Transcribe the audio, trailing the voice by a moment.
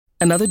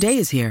Another day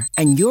is here,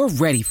 and you're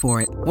ready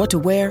for it. What to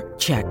wear?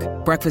 Check.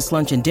 Breakfast,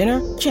 lunch, and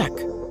dinner? Check.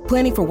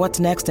 Planning for what's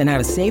next and how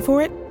to save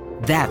for it?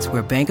 That's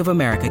where Bank of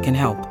America can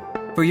help.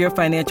 For your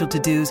financial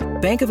to-dos,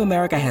 Bank of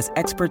America has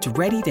experts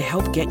ready to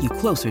help get you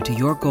closer to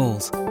your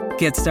goals.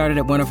 Get started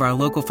at one of our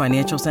local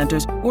financial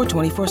centers or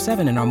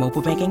 24/7 in our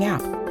mobile banking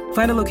app.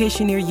 Find a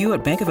location near you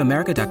at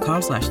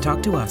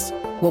bankofamerica.com/talktous.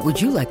 What would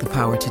you like the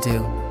power to do?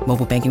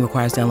 Mobile banking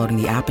requires downloading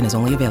the app and is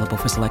only available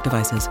for select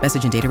devices.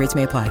 Message and data rates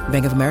may apply.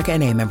 Bank of America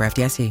N.A., member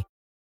FDIC.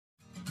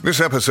 This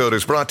episode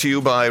is brought to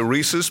you by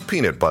Reese's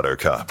Peanut Butter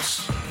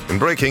Cups. In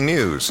breaking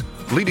news,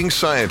 leading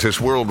scientists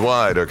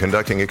worldwide are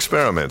conducting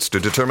experiments to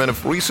determine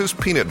if Reese's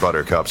Peanut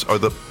Butter Cups are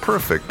the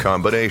perfect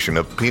combination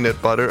of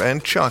peanut butter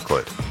and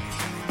chocolate.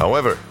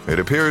 However, it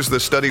appears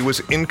the study was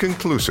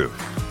inconclusive,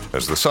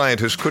 as the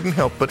scientists couldn't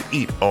help but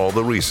eat all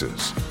the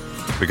Reese's.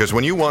 Because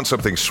when you want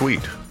something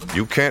sweet,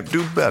 you can't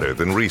do better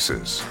than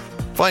Reese's.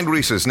 Find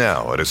Reese's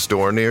now at a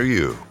store near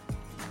you.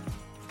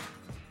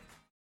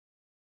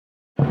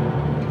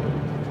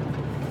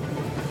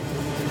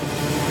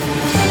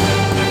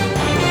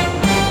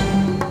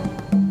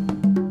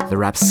 The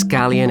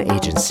Rapscallion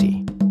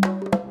Agency.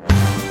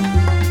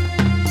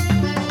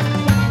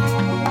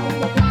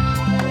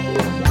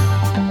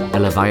 A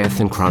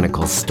Leviathan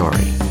Chronicles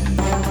story.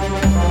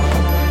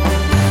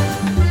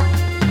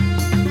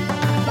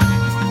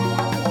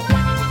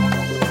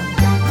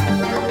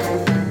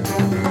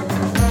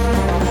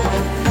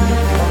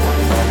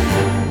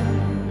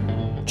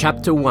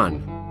 Chapter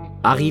 1.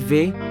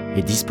 Arrivée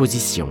et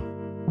disposition.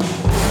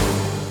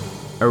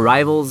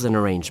 Arrivals and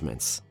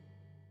arrangements.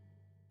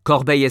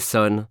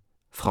 Corbeil-Essonnes,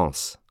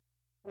 France.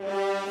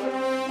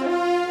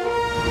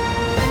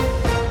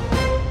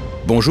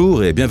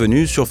 Bonjour et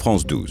bienvenue sur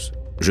France 12.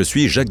 Je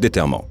suis Jacques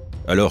Determant.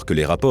 Alors que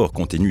les rapports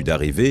continuent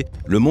d'arriver,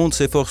 le monde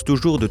s'efforce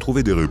toujours de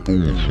trouver des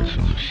réponses.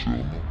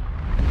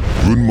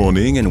 Good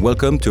morning and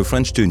welcome to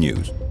French 2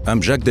 News.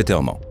 I'm Jacques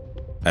Determant.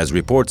 As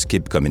reports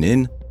keep coming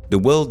in, the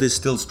world is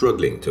still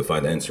struggling to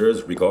find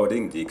answers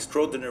regarding the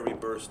extraordinary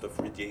burst of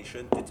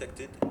radiation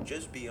detected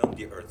just beyond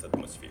the Earth's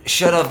atmosphere.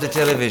 Shut off the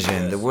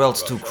television. The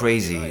world's too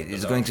crazy.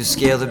 It's going to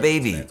scare the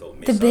baby.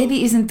 The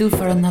baby isn't due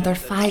for another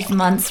 5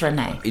 months,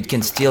 Renee. It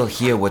can still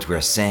hear what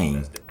we're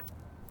saying.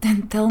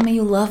 Then tell me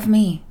you love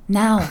me,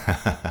 now.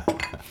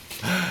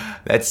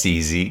 That's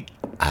easy.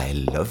 I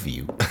love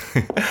you.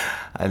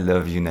 I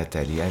love you,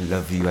 Nathalie. I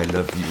love you.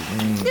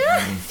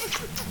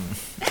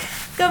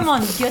 Come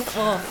on, get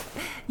off.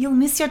 You'll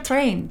miss your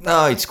train.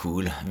 Oh, it's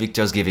cool.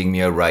 Victor's giving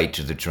me a ride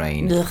to the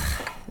train. Ugh,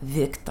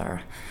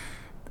 Victor.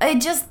 I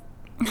just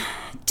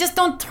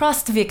don't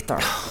trust Victor.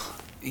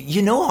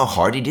 You know how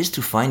hard it is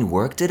to find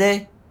work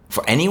today?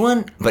 For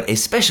anyone, but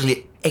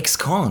especially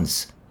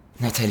ex-cons.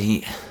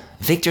 Nathalie,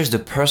 Victor's the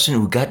person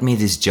who got me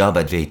this job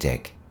at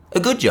Vtech. A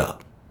good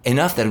job.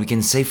 Enough that we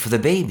can save for the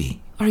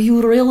baby. Are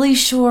you really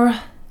sure?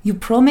 You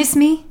promise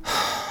me?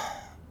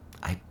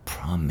 I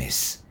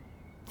promise.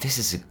 This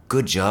is a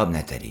good job,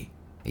 Nathalie.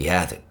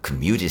 Yeah, the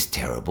commute is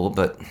terrible,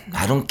 but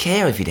I don't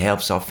care if it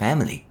helps our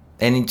family.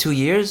 And in 2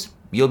 years,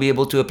 you'll be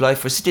able to apply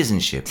for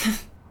citizenship.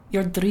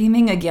 You're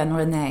dreaming again,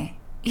 Renee.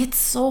 It's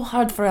so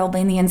hard for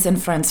Albanians in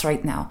France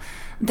right now.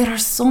 There are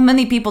so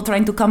many people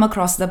trying to come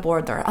across the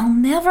border. I'll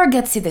never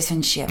get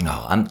citizenship.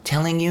 No, I'm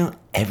telling you,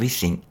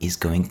 everything is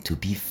going to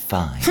be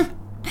fine.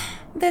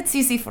 That's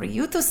easy for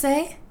you to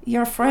say.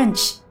 You're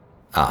French.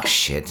 Oh,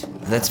 shit.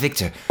 That's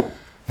Victor.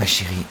 Ma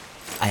chérie,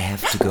 I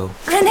have to go.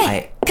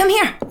 Renee, come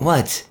here.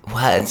 What?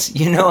 What?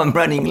 You know I'm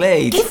running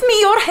late. Give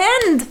me your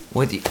hand.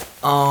 What do you...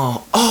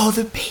 Oh,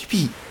 the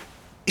baby.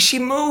 She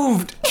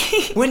moved.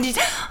 When did...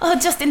 Oh,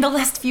 just in the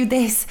last few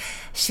days.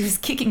 She was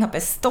kicking up a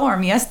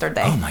storm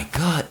yesterday. Oh my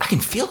God, I can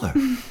feel her.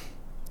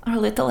 Our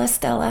little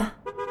Estella.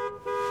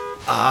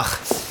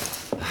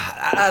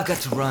 I've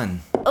got to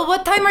run.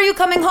 What time are you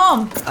coming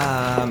home?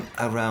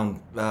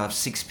 Around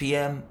 6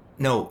 p.m.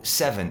 No,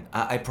 7.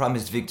 I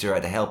promised Victor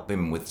I'd help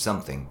him with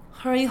something.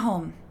 Hurry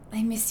home.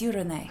 I miss you,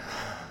 Renee.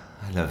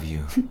 I love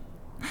you.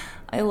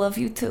 I love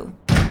you too.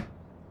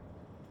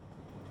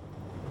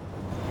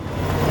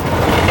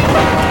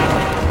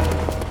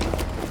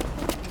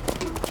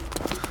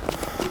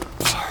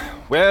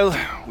 Well,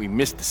 we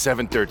missed the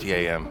 7:30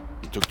 a.m.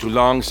 You took too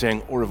long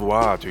saying au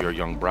revoir to your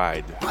young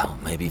bride. Well,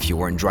 maybe if you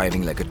weren't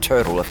driving like a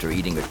turtle after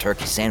eating a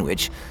turkey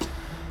sandwich.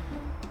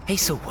 Hey,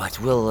 so what?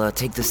 We'll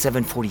take the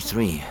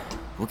 7:43.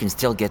 We can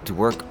still get to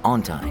work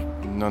on time.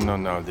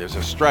 No. There's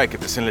a strike at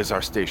the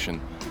Saint-Lazare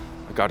station.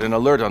 I got an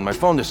alert on my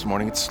phone this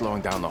morning. It's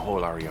slowing down the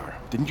whole RER.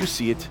 Didn't you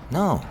see it?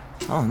 No.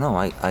 Oh, no,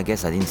 I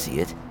guess I didn't see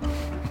it.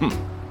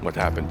 What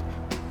happened?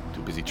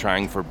 Too busy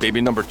trying for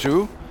baby number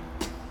 2?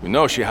 You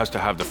know she has to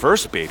have the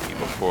first baby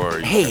before...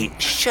 Hey,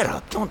 shut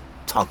up. Don't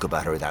talk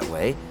about her that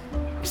way.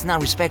 It's not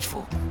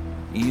respectful.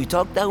 You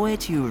talk that way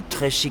to your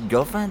très chic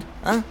girlfriend?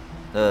 Huh?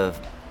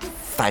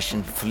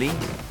 Fashion flea?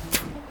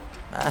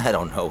 I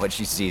don't know what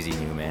she sees in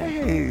you, man.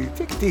 Hey,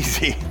 take it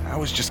easy. I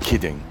was just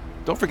kidding.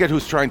 Don't forget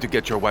who's trying to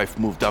get your wife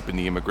moved up in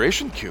the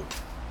immigration queue.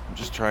 I'm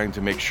just trying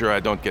to make sure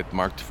I don't get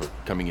marked for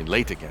coming in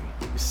late again.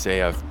 You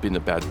say I've been a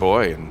bad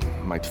boy, and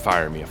might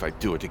fire me if I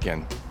do it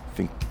again. I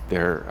think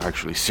they're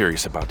actually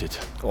serious about it.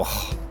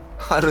 Oh,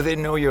 how do they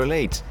know you're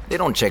late? They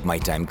don't check my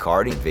time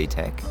card in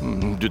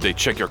VTech. Do they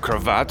check your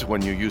cravat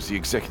when you use the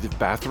executive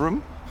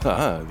bathroom?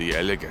 Ah, the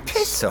elegance.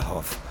 Piss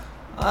off.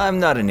 I'm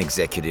not an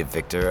executive,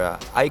 Victor.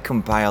 I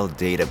compile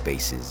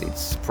databases.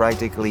 It's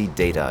practically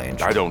data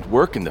entry. I don't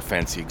work in the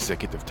fancy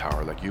executive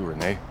tower like you,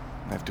 Renee.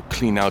 I have to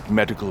clean out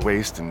medical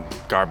waste and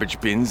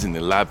garbage bins in the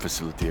lab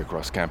facility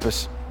across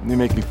campus. They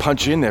make me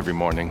punch in every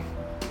morning.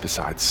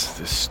 Besides,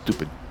 the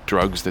stupid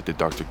drugs that the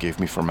doctor gave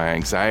me for my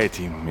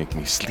anxiety make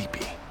me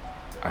sleepy.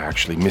 I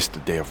actually missed a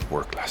day of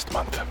work last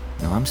month.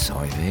 No, I'm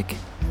sorry, Vic.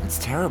 That's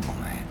terrible,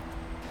 man.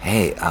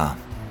 Hey,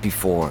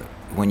 before,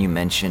 when you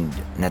mentioned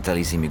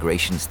Natalie's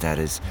immigration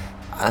status,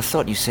 I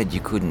thought you said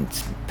you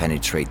couldn't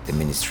penetrate the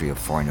Ministry of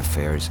Foreign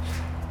Affairs.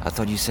 I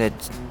thought you said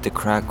the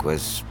crack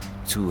was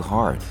too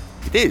hard.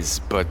 It is,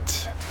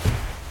 but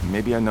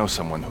maybe I know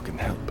someone who can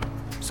help.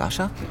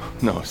 Sasha?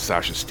 No,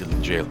 Sasha's still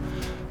in jail.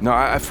 No,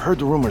 I've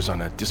heard rumors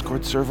on a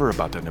Discord server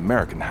about an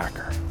American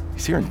hacker.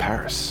 He's here in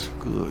Paris.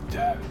 Good.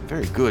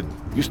 Very good.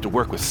 Used to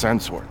work with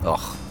Sandsword.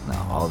 Ugh,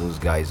 no, all those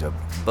guys are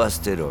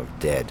busted or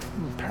dead.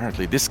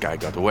 Apparently this guy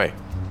got away.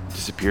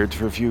 Disappeared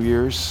for a few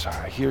years.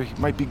 I hear he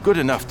might be good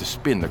enough to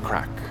spin the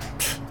crack.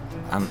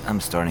 I'm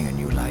starting a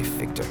new life,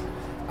 Victor.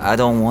 I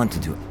don't want to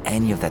do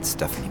any of that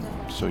stuff anymore.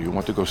 So you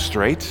want to go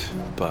straight,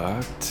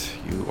 but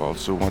you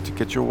also want to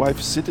get your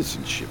wife's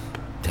citizenship.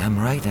 Damn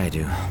right I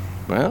do.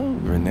 Well,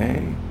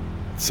 Renee,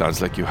 it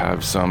sounds like you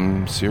have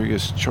some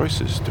serious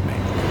choices to make.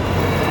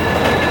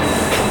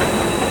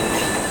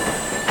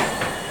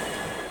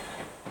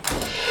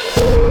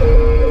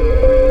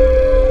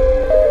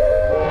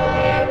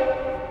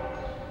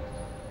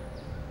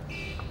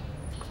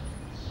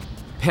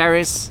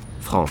 Paris,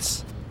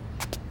 France.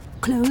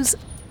 Close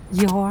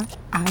your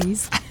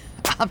eyes.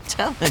 I'm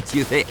telling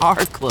you, they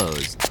are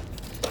closed.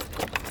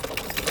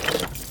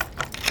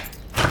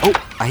 Oh,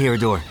 I hear a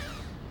door.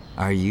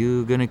 Are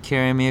you gonna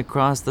carry me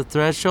across the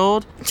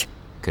threshold?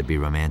 Could be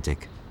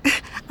romantic.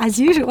 As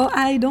usual,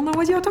 I don't know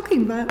what you're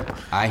talking about.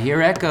 I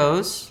hear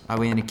echoes. Are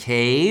we in a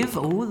cave?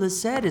 Oh,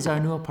 Lisette, is our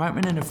new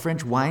apartment in a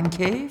French wine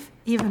cave?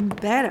 Even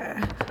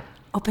better.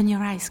 Open your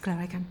eyes,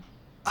 Clarican.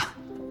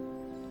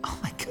 Oh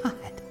my god.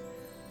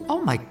 Oh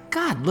my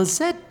god,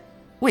 Lisette.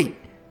 Wait,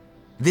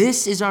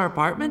 this is our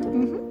apartment?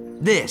 Mm-hmm.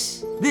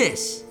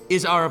 This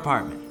is our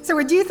apartment. So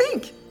what do you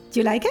think?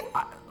 Do you like it?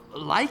 I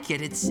like it.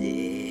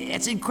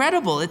 It's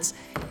incredible. It's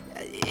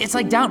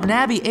like Downton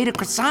Abbey ate a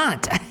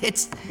croissant.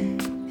 It's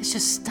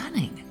just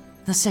stunning.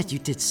 Lisette, you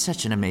did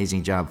such an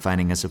amazing job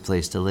finding us a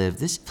place to live.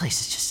 This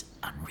place is just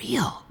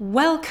unreal.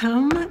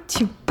 Welcome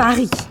to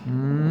Paris.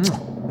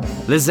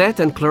 Lisette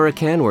and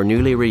Chlorocan were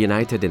newly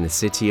reunited in the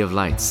City of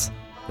Lights,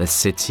 the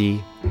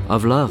City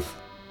of Love.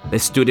 They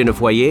stood in a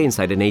foyer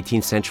inside an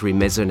 18th century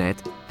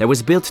maisonette that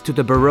was built to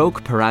the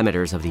Baroque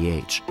parameters of the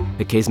age.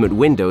 The casement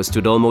windows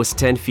stood almost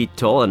 10 feet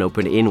tall and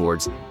opened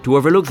inwards to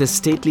overlook the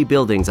stately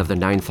buildings of the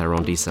 9th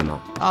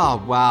arrondissement.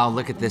 Oh, wow,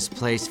 look at this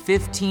place.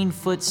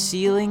 15-foot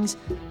ceilings,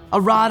 a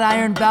wrought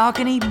iron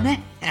balcony.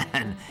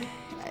 Man,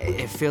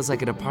 it feels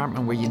like an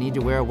apartment where you need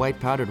to wear a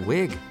white powdered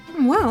wig.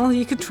 Well,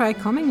 you could try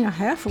combing your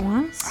hair for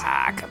once.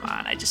 Ah, come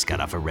on, I just got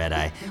off a red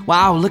eye.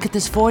 Wow, look at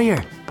this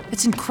foyer.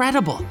 It's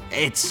incredible.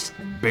 It's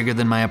bigger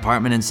than my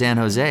apartment in San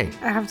Jose.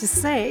 I have to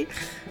say,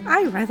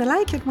 I rather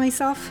like it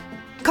myself.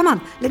 Come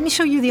on, let me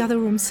show you the other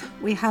rooms.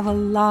 We have a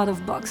lot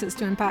of boxes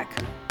to unpack.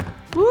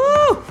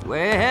 Woo!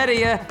 Way ahead of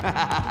you.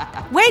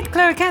 Wait,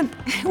 Clarican.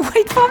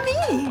 Wait for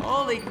me.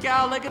 Holy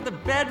cow, look at the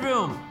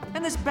bedroom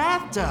and this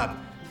bathtub.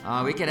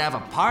 Oh, we could have a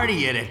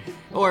party in it.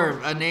 Or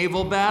a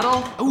naval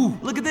battle. Ooh,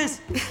 look at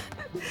this.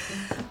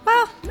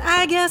 Well,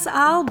 I guess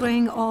I'll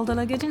bring all the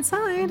luggage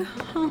inside.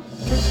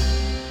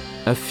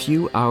 A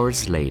few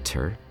hours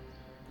later.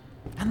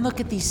 And look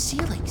at these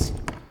ceilings.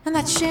 And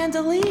that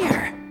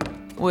chandelier.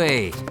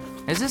 Wait,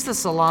 is this the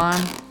salon?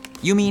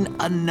 You mean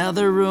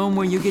another room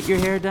where you get your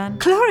hair done?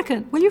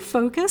 Clarican, will you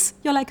focus?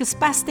 You're like a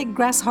spastic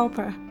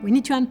grasshopper. We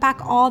need to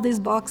unpack all these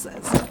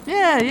boxes.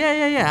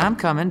 Yeah, I'm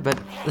coming. But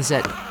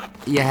Lisette,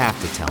 you have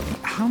to tell me,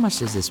 how much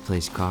does this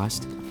place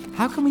cost?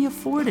 How can we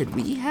afford it?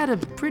 We had a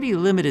pretty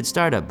limited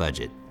startup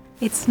budget.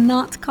 It's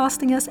not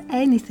costing us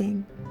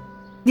anything.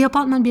 The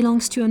apartment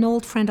belongs to an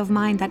old friend of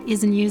mine that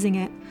isn't using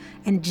it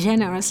and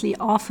generously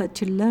offered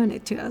to loan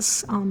it to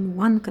us on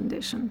one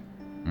condition.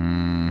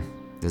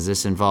 Does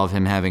this involve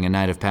him having a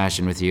night of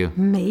passion with you?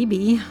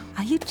 Maybe.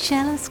 Are you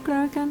jealous,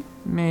 Clarican?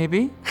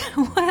 Maybe.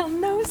 Well,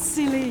 no,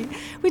 silly.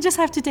 We just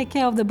have to take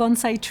care of the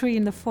bonsai tree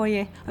in the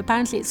foyer.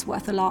 Apparently it's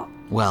worth a lot.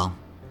 Well,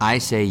 I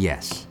say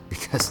yes,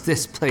 because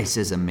this place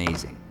is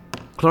amazing.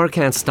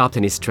 Chlorocan stopped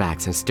in his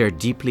tracks and stared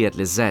deeply at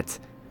Lisette,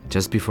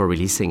 just before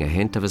releasing a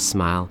hint of a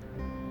smile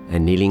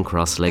and kneeling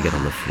cross-legged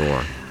on the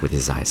floor with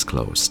his eyes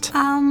closed.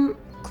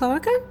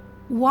 Clarican?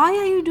 Why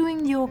are you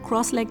doing your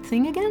cross-legged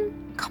thing again?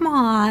 Come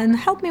on,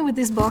 help me with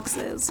these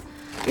boxes.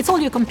 It's all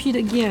your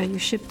computer gear you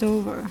shipped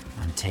over.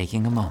 I'm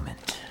taking a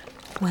moment.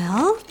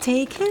 Well,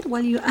 take it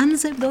while you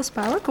unzip those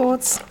power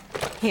cords.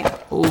 Here.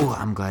 Oh,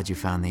 I'm glad you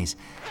found these.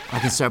 I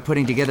can start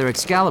putting together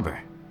Excalibur.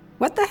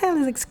 What the hell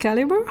is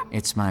Excalibur?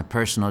 It's my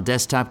personal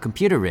desktop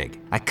computer rig.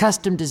 I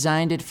custom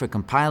designed it for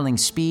compiling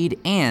speed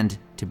and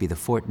to be the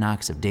Fort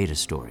Knox of data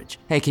storage.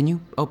 Hey, can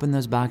you open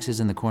those boxes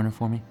in the corner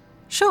for me?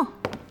 Sure.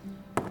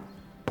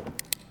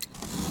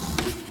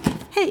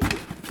 Hey,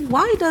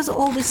 why does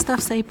all this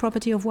stuff say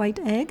property of White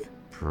Egg?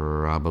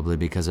 Probably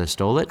because I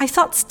stole it. I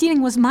thought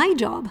stealing was my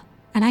job,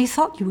 and I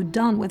thought you were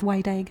done with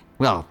White Egg.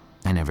 Well,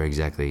 I never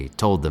exactly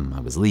told them I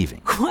was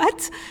leaving.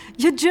 What?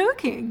 You're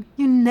joking.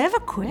 You never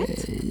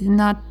quit?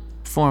 Not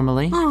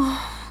formally.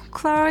 Oh,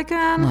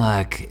 Clarican.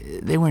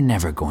 Look, they were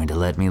never going to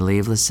let me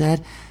leave,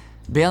 Lisette.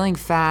 Bailing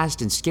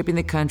fast and skipping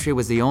the country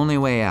was the only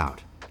way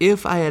out.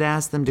 If I had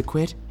asked them to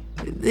quit,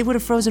 they would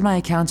have frozen my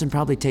accounts and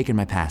probably taken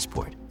my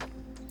passport.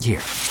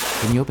 Here,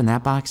 can you open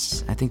that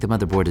box? I think the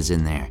motherboard is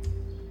in there.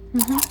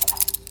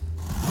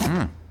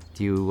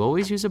 Do you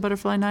always use a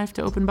butterfly knife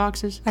to open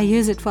boxes? I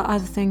use it for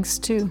other things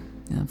too.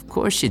 Of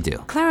course you do.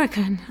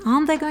 Clarican,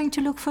 aren't they going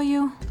to look for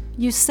you?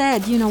 You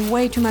said you know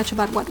way too much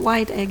about what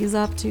White Egg is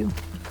up to.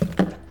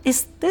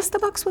 Is this the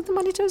box with the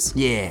monitors?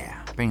 Yeah,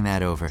 bring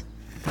that over.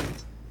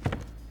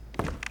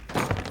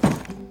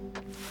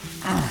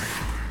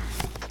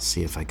 Let's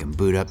see if I can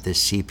boot up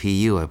this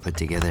CPU I put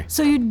together.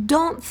 So you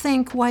don't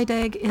think White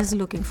Egg is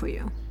looking for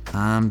you?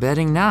 I'm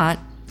betting not.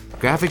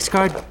 Graphics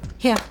card?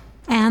 Here.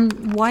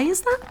 And why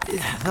is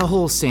that? The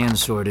whole sand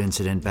sword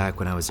incident back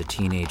when I was a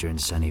teenager in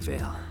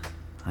Sunnyvale.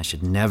 I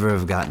should never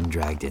have gotten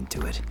dragged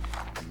into it.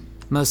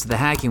 Most of the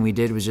hacking we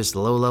did was just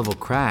low-level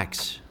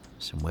cracks.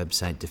 Some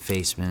website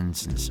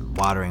defacements and some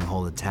watering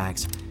hole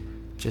attacks.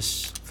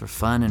 Just for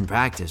fun and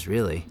practice,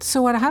 really.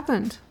 So what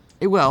happened?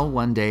 Well,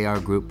 one day our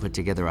group put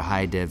together a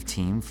high-dev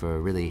team for a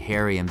really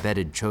hairy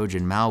embedded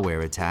Trojan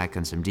malware attack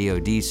on some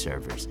DoD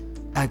servers.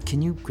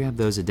 Can you grab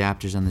those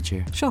adapters on the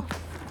chair? Sure.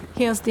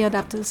 Here's the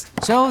adapters.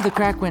 So the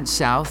crack went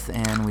south,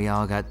 and we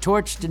all got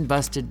torched and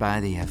busted by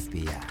the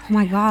FBI. Oh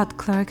my God,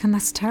 Clarican,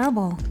 that's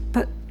terrible.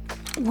 But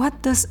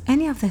what does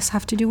any of this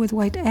have to do with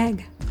White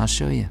Egg? I'll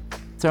show you.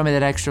 Throw me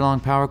that extra long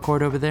power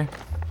cord over there.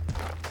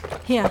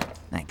 Here.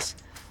 Thanks.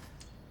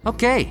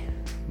 Okay,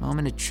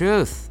 moment of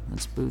truth.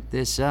 Let's boot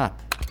this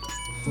up.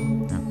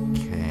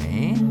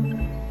 Okay.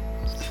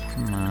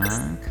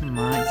 Come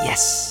on.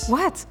 Yes!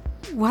 What?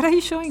 What are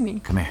you showing me?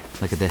 Come here,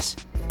 look at this.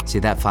 See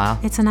that file?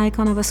 It's an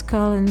icon of a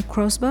skull and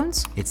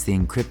crossbones? It's the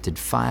encrypted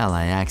file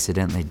I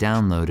accidentally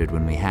downloaded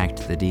when we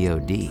hacked the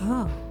DoD.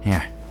 Oh.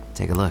 Here,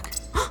 take a look.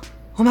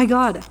 Oh my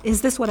God,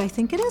 is this what I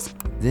think it is?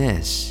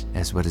 This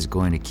is what is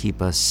going to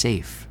keep us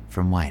safe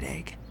from White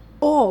Egg.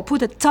 Oh,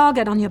 put a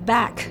target on your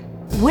back.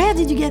 Where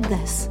did you get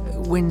this?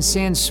 When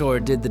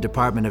Sandsword did the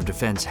Department of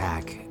Defense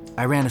hack,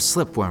 I ran a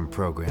slipworm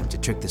program to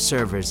trick the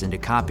servers into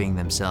copying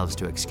themselves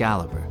to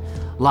Excalibur,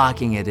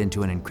 locking it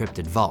into an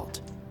encrypted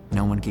vault.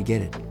 No one could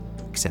get it,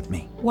 except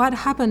me. What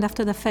happened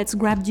after the feds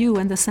grabbed you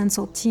and the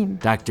Sensor team?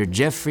 Dr.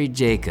 Jeffrey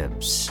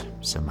Jacobs,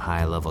 some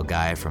high-level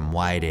guy from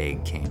White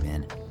Egg, came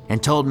in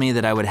and told me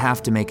that I would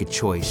have to make a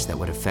choice that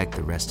would affect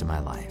the rest of my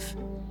life.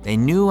 They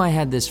knew I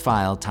had this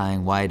file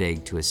tying White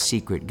Egg to a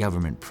secret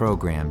government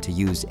program to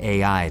use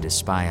AI to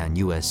spy on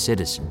US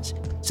citizens,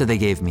 so they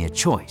gave me a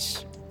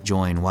choice.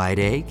 Join White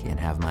Egg and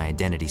have my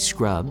identity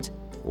scrubbed,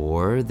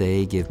 or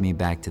they give me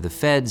back to the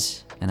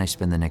feds and I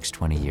spend the next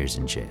 20 years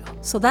in jail.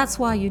 So that's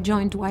why you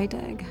joined White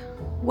Egg.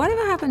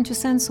 Whatever happened to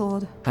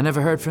Sensor? I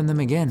never heard from them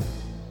again.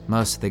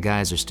 Most of the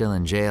guys are still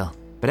in jail.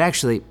 But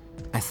actually,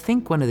 I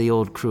think one of the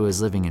old crew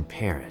is living in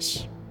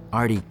Paris.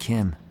 Artie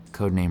Kim,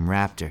 codename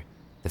Raptor.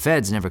 The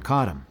feds never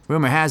caught him.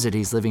 Rumor has it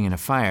he's living in a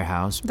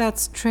firehouse.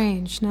 That's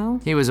strange,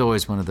 no? He was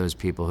always one of those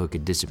people who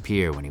could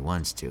disappear when he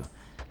wants to.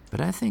 But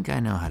I think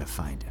I know how to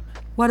find him.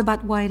 What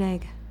about White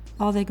Egg?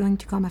 Are they going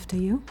to come after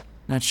you?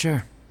 Not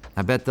sure.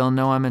 I bet they'll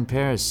know I'm in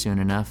Paris soon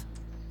enough.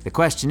 The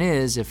question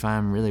is if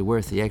I'm really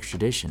worth the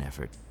extradition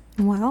effort.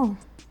 Well,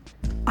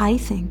 I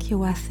think you're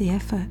worth the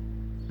effort.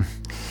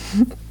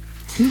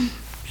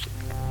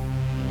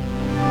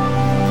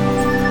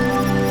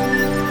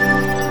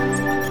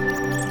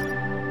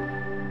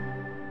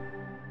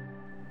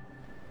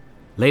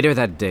 Later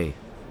that day,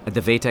 at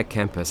the VTech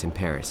campus in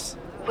Paris.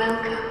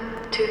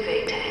 Welcome to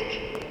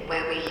VTech,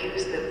 where we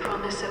use the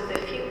promise of the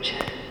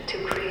future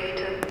to create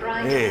a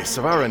brighter... Hey,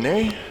 ça va,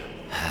 René?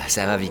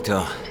 Ça va,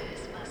 Victor.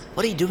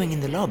 What are you doing in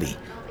the lobby?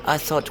 I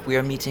thought we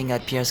were meeting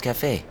at Pierre's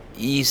Cafe.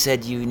 You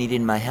said you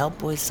needed my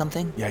help with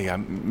something? Yeah,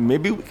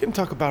 maybe we can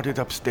talk about it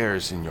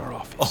upstairs in your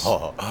office.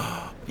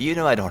 Oh, you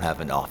know I don't have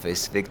an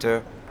office,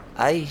 Victor.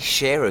 I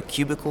share a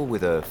cubicle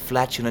with a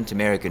flatulent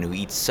American who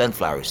eats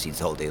sunflower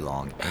seeds all day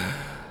long.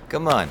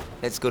 Come on,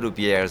 let's go to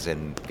Pierre's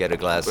and get a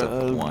glass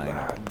of wine.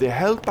 The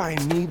help I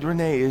need,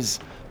 René, is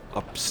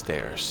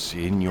upstairs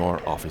in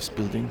your office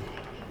building.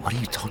 What are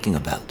you talking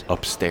about?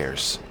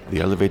 Upstairs, the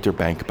elevator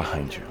bank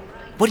behind you.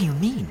 What do you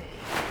mean?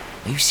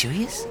 Are you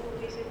serious?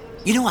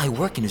 You know I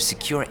work in a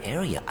secure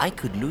area. I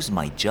could lose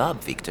my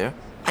job, Victor.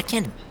 I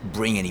can't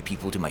bring any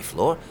people to my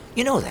floor.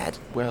 You know that.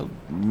 Well,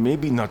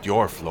 maybe not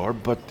your floor,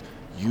 but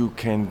you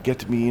can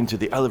get me into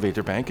the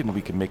elevator bank and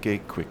we can make a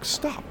quick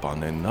stop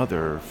on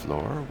another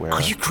floor where...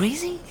 Are you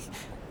crazy?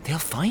 They'll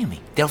fire me.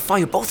 They'll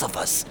fire both of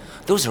us.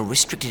 Those are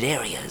restricted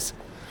areas.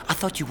 I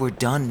thought you were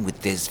done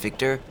with this,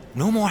 Victor.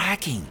 No more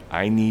hacking.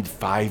 I need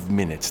 5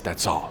 minutes,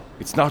 that's all.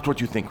 It's not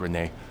what you think,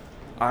 Renee.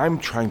 I'm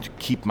trying to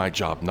keep my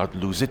job, not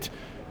lose it.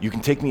 You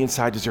can take me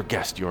inside as your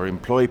guest. Your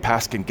employee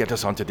pass can get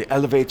us onto the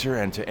elevator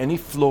and to any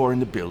floor in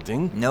the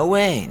building. No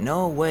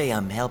way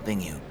I'm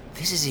helping you.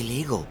 This is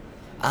illegal.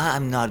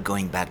 I'm not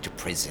going back to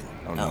prison.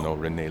 Oh, no,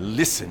 Renee,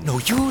 listen. No,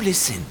 you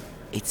listen.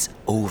 It's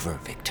over,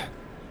 Victor.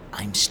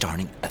 I'm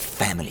starting a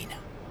family now.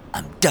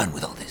 I'm done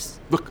with all this.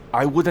 Look,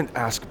 I wouldn't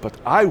ask, but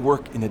I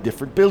work in a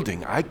different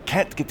building. I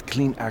can't get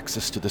clean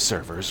access to the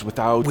servers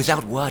without...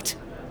 Without what?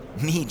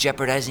 Me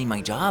jeopardizing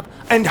my job?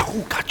 And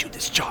who got you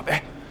this job,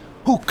 eh?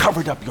 Who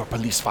covered up your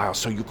police file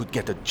so you could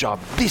get a job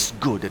this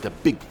good at a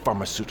big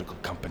pharmaceutical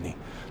company?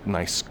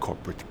 Nice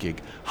corporate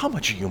gig. How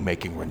much are you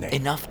making, Renee?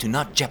 Enough to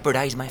not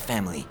jeopardize my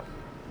family.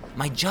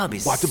 My job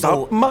is What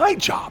about my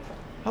job?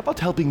 How about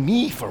helping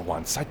me for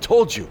once? I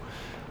told you.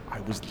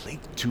 I was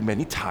late too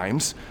many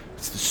times.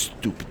 It's the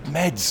stupid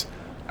meds.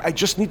 I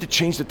just need to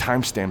change the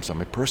timestamps on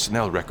my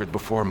personnel record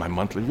before my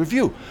monthly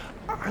review.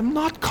 I'm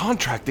not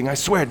contracting, I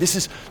swear. This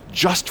is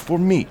just for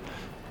me.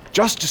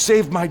 Just to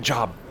save my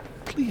job.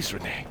 Please,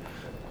 Renee.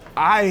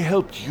 I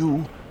helped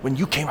you when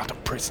you came out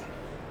of prison.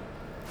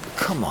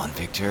 Come on,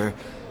 Victor.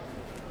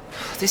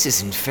 This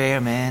isn't fair,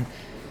 man.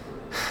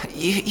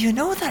 You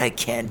know that I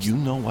can't... You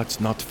know what's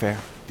not fair?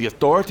 The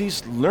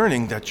authorities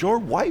learning that your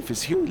wife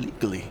is here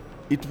illegally.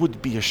 It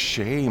would be a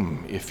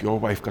shame if your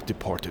wife got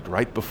deported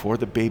right before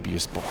the baby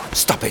is born.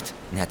 Stop it!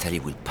 Natalie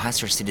will pass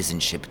her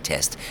citizenship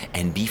test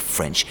and be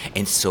French,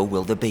 and so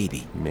will the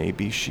baby.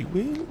 Maybe she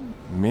will,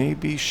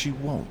 maybe she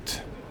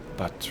won't.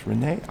 But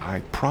Renee,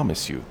 I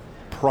promise you,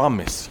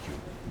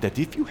 that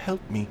if you help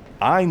me,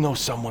 I know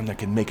someone that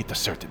can make it a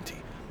certainty.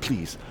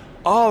 Please,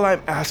 all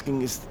I'm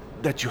asking is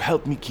that you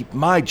help me keep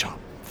my job.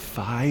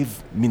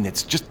 5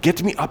 minutes. Just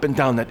get me up and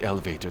down that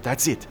elevator.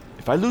 That's it.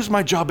 If I lose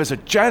my job as a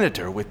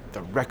janitor with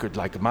a record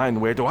like mine,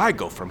 where do I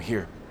go from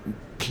here?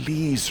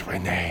 Please,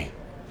 Renee.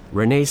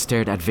 Renee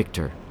stared at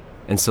Victor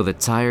and saw the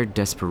tired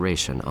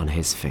desperation on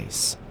his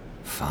face.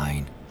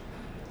 Fine.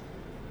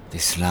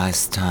 This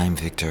last time,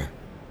 Victor.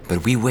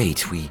 But we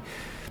wait. We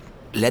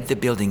let the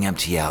building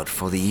empty out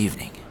for the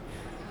evening.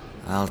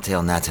 I'll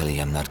tell Natalie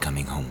I'm not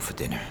coming home for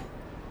dinner.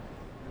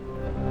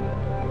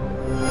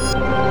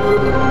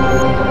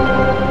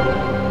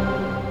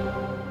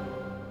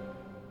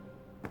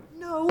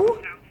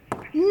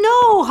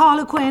 No,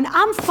 Harlequin,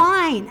 I'm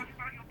fine.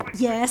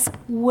 Yes,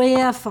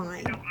 we're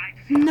fine.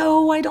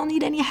 No, I don't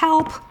need any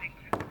help.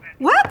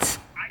 What?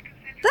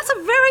 That's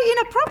a very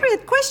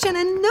inappropriate question,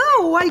 and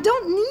no, I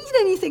don't need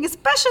anything,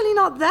 especially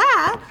not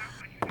that.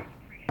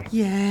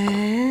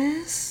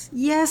 Yes,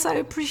 I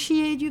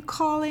appreciate you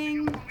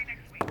calling.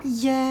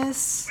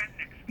 Yes.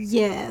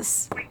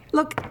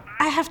 Look,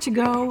 I have to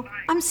go.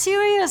 I'm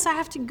serious, I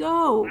have to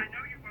go.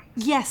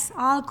 Yes,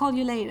 I'll call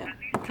you later,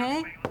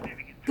 okay?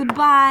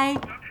 Goodbye.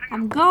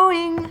 I'm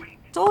going.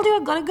 Told you I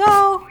gotta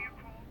go.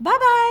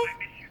 Bye-bye.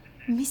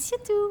 Miss you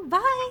too.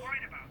 Bye.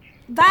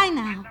 Bye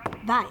now.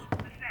 Bye.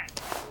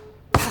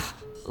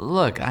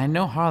 Look, I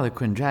know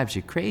Harlequin drives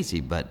you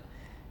crazy, but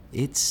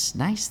it's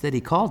nice that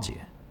he called you.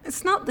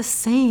 It's not the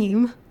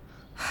same.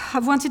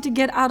 I've wanted to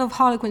get out of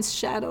Harlequin's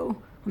shadow.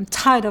 I'm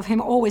tired of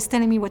him always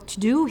telling me what to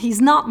do.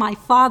 He's not my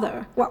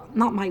father. Well,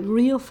 not my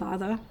real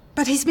father.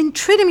 But he's been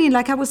treating me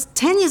like I was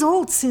 10 years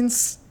old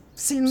since...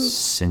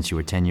 Since you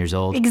were 10 years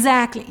old?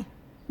 Exactly.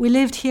 We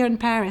lived here in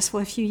Paris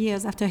for a few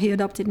years after he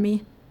adopted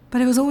me.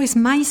 But it was always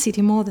my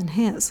city more than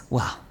his.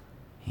 Well,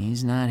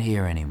 he's not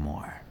here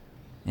anymore.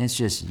 It's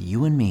just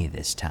you and me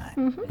this time.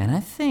 Mm-hmm. And I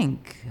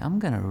think I'm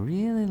gonna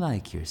really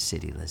like your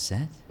city,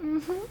 Lisette.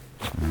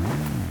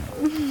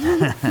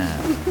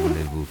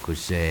 Voulez-vous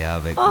coucher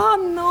avec... Oh,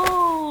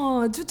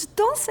 no.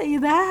 Don't say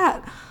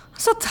that. I'm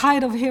so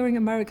tired of hearing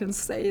Americans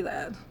say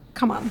that.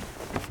 Come on.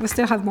 We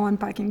still have more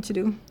unpacking to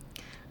do.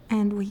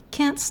 And we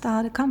can't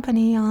start a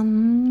company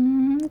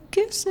on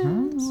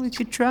kisses. We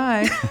could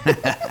try.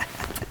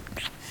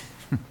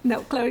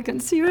 No,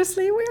 Claricon,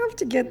 seriously, we have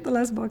to get the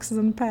last boxes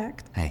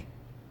unpacked. Hey,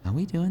 are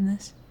we doing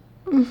this?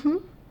 Mm-hmm.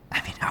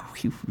 I mean, are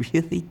we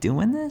really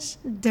doing this?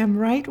 Damn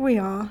right we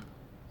are.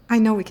 I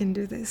know we can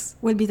do this.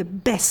 We'll be the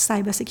best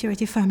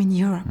cybersecurity firm in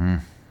Europe.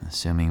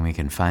 Assuming we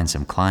can find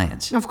some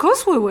clients. Of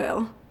course we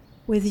will.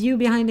 With you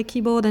behind the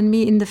keyboard and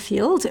me in the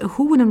field,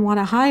 who wouldn't want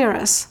to hire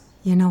us?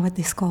 You know what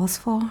this calls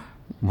for?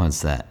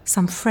 What's that?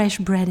 Some fresh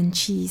bread and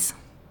cheese.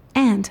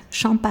 And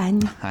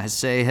champagne. I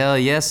say hell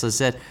yes,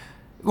 Lisette.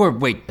 Or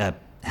wait,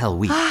 hell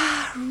we.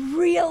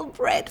 Real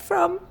bread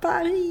from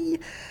Paris.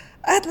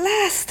 At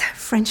last.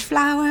 French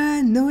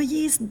flour, no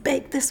yeast,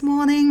 baked this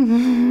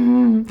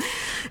morning.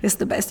 It's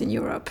the best in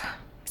Europe.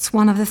 It's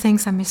one of the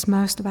things I miss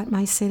most about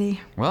my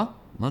city. Well,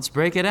 let's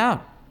break it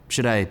out.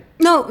 should I...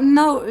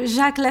 No,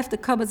 Jacques left the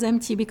cupboards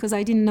empty because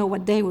I didn't know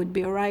what day would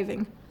be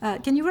arriving.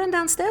 Can you run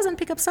downstairs and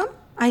pick up some?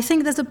 I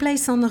think there's a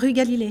place on Rue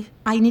Galilée.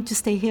 I need to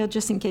stay here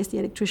just in case the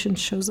electrician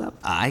shows up.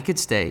 I could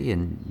stay,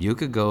 and you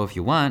could go if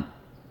you want.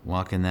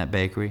 Walk in that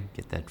bakery,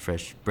 get that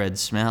fresh bread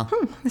smell.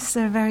 This is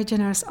a very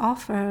generous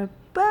offer,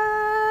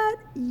 but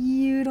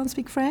you don't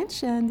speak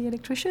French, and the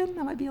electrician,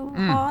 that might be a little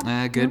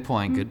hard. Good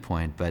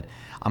point, but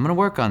I'm gonna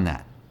work on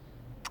that.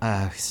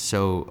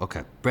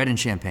 Okay, bread and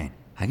champagne.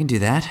 I can do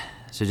that.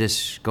 So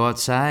just go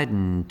outside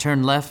and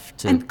turn left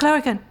to... And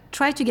Clorican,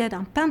 try to get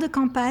un pain de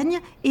campagne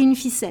et une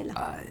ficelle.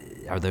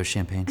 Are those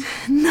champagnes?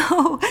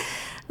 No,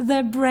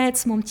 they're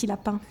breads, mon petit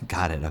lapin.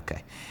 Got it,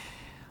 okay.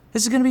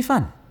 This is gonna be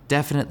fun.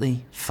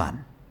 Definitely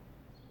fun.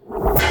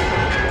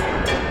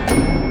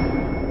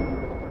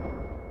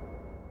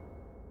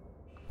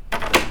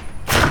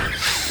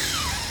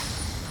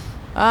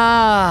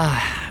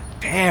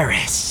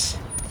 Paris.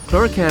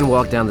 Chlorocan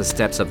walked down the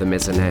steps of the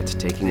maisonette,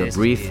 taking a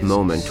brief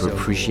moment to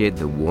appreciate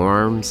the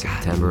warm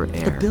September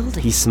air.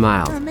 He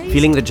smiled,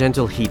 feeling the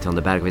gentle heat on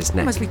the back of his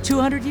neck. Must be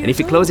 200 years And if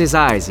he old. closed his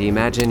eyes, he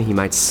imagined he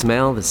might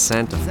smell the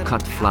scent of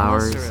cut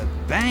flowers,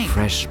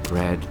 fresh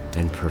bread,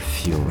 and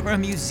perfume. Or a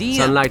museum.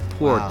 Sunlight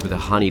poured through the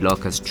honey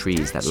locust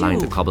trees that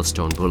lined the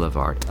cobblestone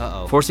boulevard,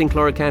 forcing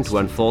Chlorocan to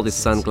unfold his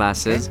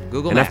sunglasses,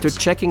 Google and after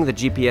Maps. checking the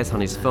GPS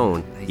on his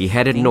phone, he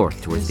headed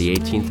north towards the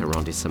 18th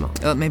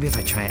arrondissement. Maybe if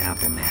I try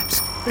Apple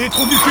Maps. Hé,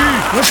 trou du cul!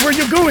 Watch where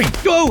you're going!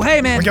 Oh,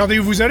 hey, man! Regardez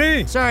où vous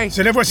allez! Sorry.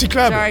 C'est la voie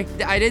cyclable! Sorry,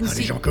 I didn't Les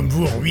see... gens comme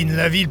vous ruinent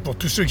la ville pour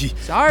tous ceux qui...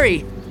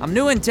 Sorry, I'm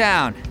new in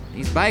town.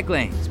 These bike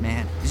lanes,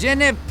 man. Je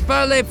ne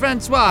parle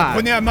François.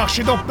 Prenez à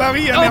marcher dans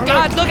Paris, à Oh,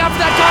 Merlin. God, look out for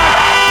that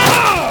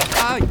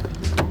car!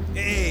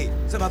 Hé,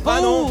 ça va pas,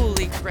 non?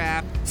 Holy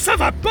crap. Ça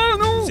va pas,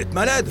 non? Vous êtes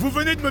malade? Vous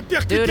venez de me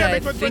percuter Dude, I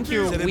avec votre think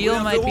voiture. your Vous avez wheel brûlé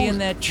un might feu be in rouge.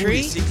 that Vous,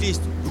 les tree.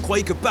 cyclistes, vous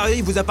croyez que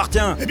Paris vous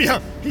appartient? Eh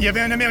bien, il y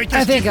avait un Américain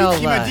I think stupide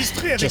qui m'a I'll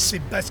distrait avec just ses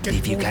baskets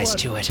leave you guys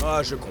bourgeoises. to it.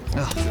 Ah, je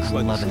comprends.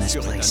 I'm loving this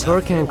place.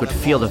 Chlorocan could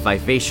feel the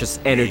vivacious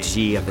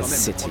energy of the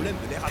city.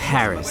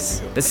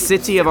 Paris, the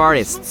city of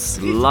artists,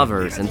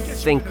 lovers, and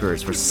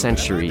thinkers for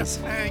centuries.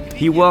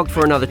 He walked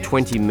for another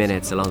 20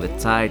 minutes along the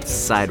tight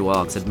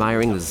sidewalks,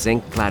 admiring the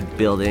zinc-clad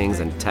buildings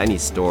and tiny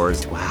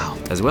stores,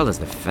 as well as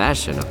the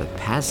fashion of the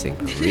passing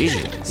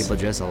Parisians. People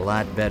dress a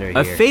lot better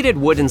A here. faded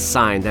wooden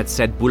sign that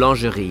said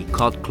Boulangerie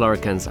caught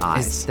Chlorocan's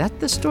eyes. Is that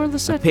the store A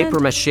Lisette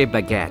papier-mâché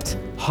baguette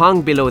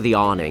hung below the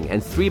awning,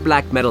 and 3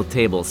 black metal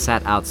tables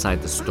sat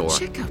outside the store.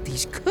 Check out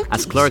these cookies.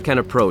 As Chlorocan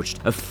approached,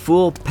 a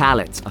full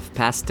palette of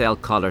pastel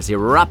colors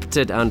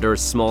erupted under a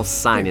small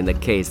sign in the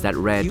case that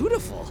read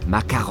Beautiful.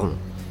 Macaron.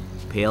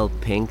 Pale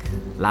pink,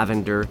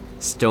 lavender,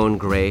 stone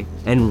gray,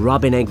 and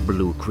robin egg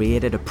blue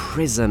created a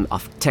prism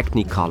of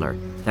technicolor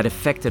that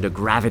affected a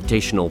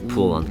gravitational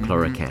pull on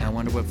Chlorocan. I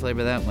wonder what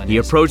flavor that one He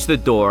is. approached the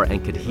door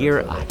and could hear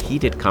a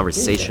heated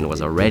conversation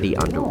was already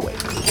underway.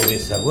 Je voulais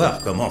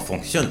savoir comment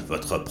fonctionne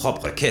votre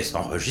propre caisse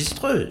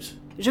enregistreuse.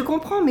 Je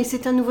comprends, mais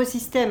c'est un nouveau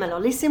système, alors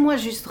laissez-moi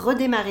juste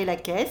redémarrer la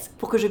caisse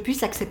pour que je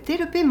puisse accepter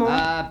le paiement.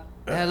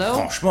 Hello?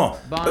 Franchement,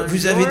 Bonjour.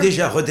 vous avez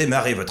déjà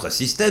redémarré votre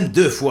système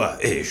 2 fois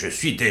et je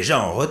suis déjà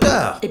en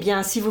retard. Eh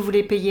bien, si vous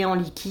voulez payer en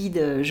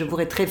liquide, je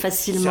pourrais très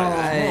facilement...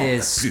 Plus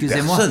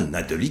Excusez-moi. personne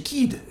n'a de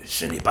liquide.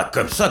 Ce n'est pas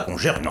comme ça qu'on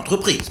gère une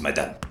entreprise,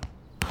 madame.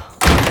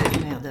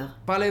 Merde.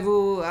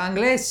 Parlez-vous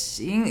anglais?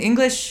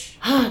 English?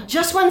 Ah,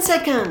 just one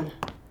second.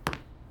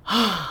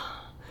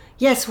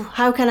 Yes,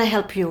 how can I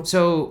help you?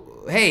 So,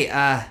 hey,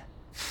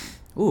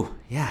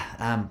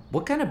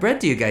 what kind of bread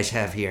do you guys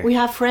have here? We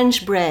have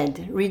French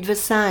bread. Read the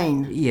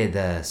sign. Yeah,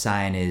 the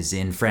sign is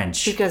in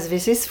French. Because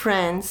this is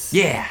France.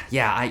 Yeah,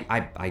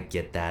 I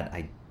get that.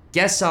 I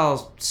guess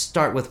I'll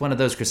start with one of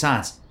those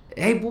croissants.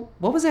 Hey,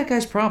 what was that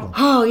guy's problem?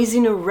 Oh, he's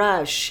in a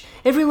rush.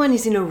 Everyone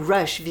is in a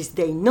rush this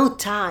day. No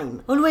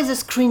time. Always a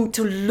screen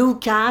to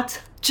look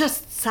at.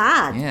 Just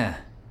sad. Yeah,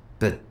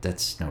 but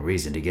that's no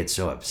reason to get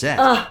so upset.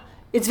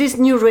 It's this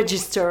new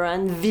register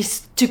and this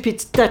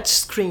stupid touch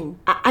screen.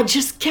 I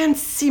just can't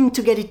seem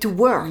to get it to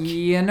work.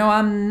 You know,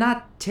 I'm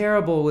not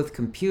terrible with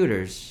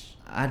computers.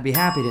 I'd be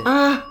happy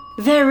to...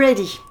 They're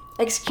ready.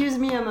 Excuse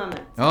me a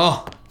moment.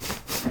 Oh,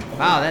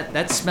 wow,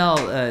 that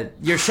smell,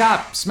 your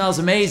shop smells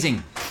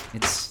amazing.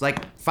 It's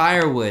like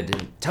firewood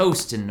and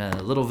toast and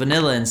a little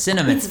vanilla and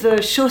cinnamon. It's the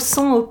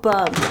chausson aux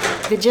pommes.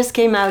 They just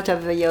came out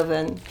of the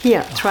oven.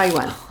 Here, try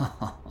one.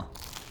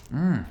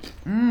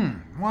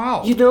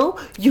 Wow. You know,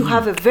 you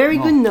have a very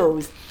good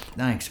nose.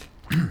 Thanks.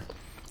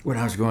 When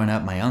I was growing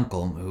up, my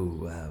uncle,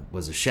 who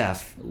was a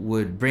chef,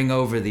 would bring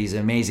over these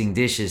amazing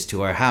dishes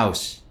to our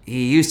house.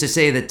 He used to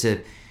say that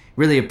to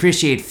really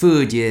appreciate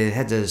food, you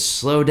had to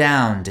slow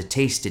down to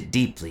taste it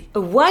deeply.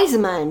 A wise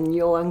man,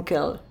 your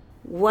uncle.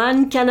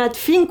 One cannot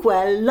think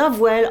well, love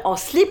well, or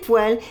sleep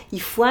well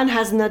if one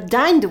has not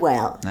dined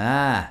well.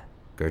 Ah,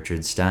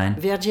 Gertrude Stein.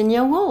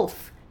 Virginia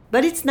Woolf.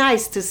 But it's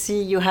nice to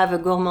see you have a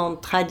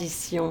gourmand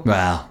tradition.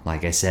 Well,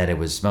 like I said, it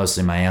was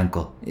mostly my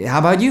uncle. How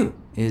about you?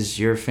 Is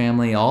your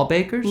family all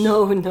bakers?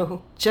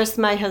 No. Just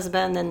my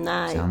husband and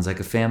I. Sounds like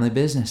a family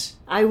business.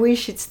 I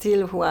wish it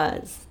still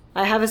was.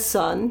 I have a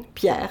son,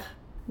 Pierre,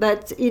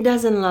 But he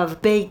doesn't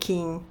love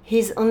baking.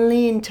 He's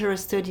only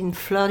interested in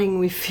flirting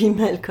with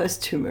female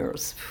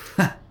customers.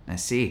 I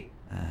see.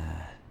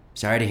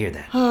 Sorry to hear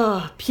that.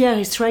 Oh, Pierre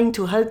is trying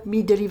to help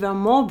me deliver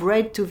more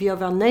bread to the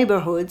other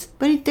neighborhoods,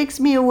 but it takes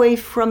me away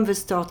from the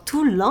store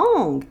too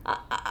long.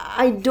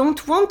 I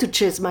don't want to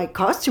chase my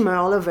customer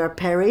all over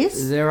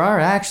Paris. There are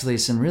actually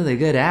some really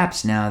good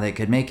apps now that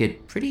could make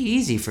it pretty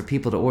easy for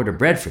people to order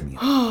bread from you.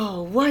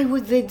 Oh, why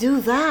would they do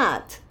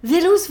that?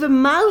 They lose the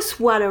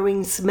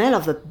mouth-watering smell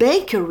of the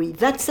bakery,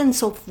 that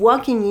sense of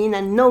walking in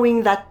and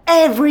knowing that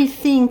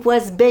everything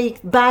was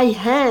baked by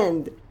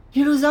hand.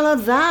 You lose all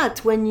of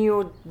that when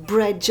your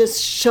bread just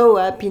show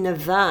up in a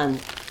van.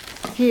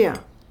 Here,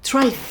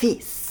 try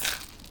this.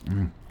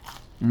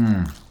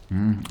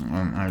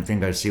 I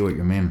think I see what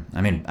you mean.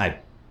 I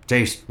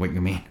taste what you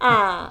mean.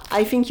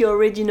 I think you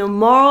already know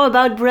more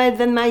about bread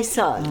than my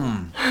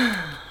son.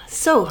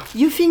 So,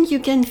 you think you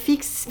can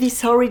fix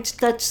this horrid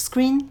touch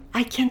screen?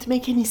 I can't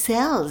make any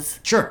sales.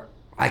 Sure,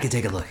 I can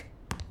take a look.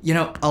 You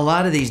know, a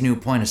lot of these new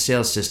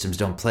point-of-sale systems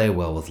don't play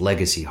well with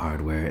legacy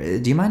hardware.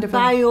 Do you mind if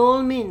By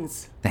all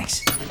means.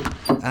 Thanks.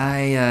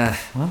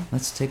 Well,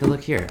 let's take a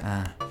look here.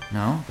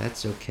 No,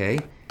 that's okay.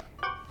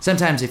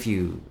 Sometimes if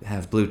you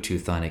have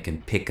Bluetooth on, it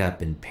can pick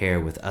up and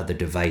pair with other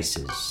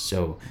devices.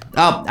 So,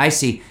 I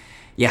see.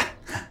 Yeah,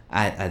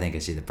 I think I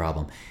see the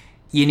problem.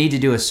 You need to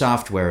do a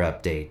software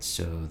update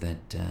so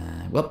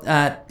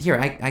that, here,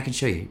 I can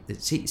show you.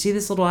 See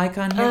this little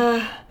icon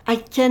here? I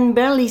can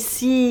barely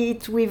see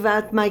it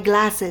without my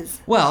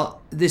glasses.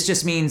 Well, this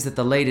just means that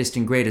the latest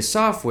and greatest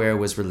software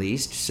was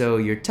released, so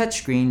your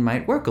touchscreen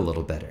might work a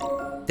little better.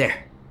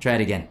 There, try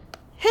it again.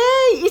 Hey,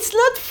 it's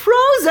not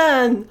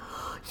frozen!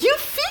 You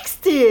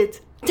fixed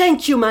it!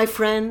 Thank you, my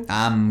friend.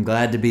 I'm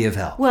glad to be of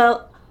help.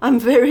 Well, I'm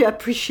very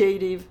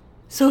appreciative.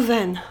 So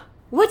then,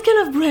 what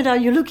kind of bread are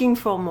you looking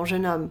for, mon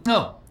jeune homme?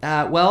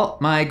 Well,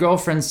 my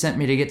girlfriend sent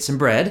me to get some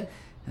bread.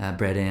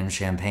 Bread and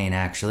champagne,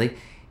 actually.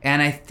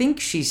 And I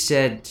think she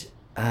said,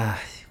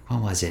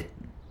 what was it?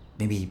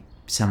 Maybe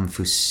some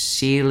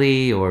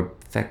fusilli or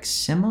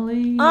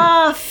facsimile?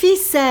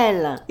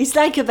 Ficelle. It's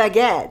like a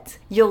baguette.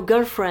 Your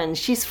girlfriend,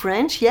 she's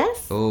French,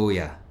 yes? Oh,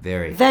 yeah,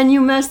 very. Then you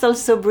must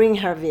also bring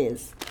her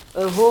this.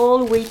 A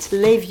whole wheat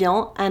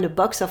levian and a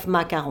box of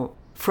macarons.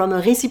 From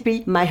a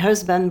recipe my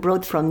husband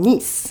brought from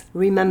Nice.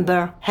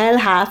 Remember, hell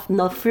hath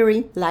no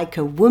fury like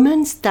a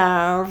woman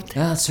starved.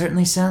 It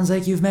certainly sounds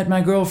like you've met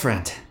my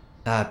girlfriend.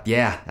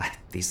 Yeah,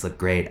 these look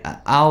great.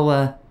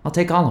 I'll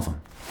take all of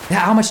them.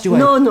 How much do I...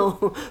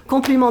 No,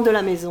 compliment de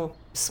la maison.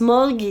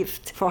 Small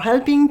gift for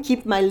helping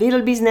keep my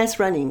little business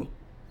running.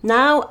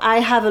 Now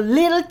I have a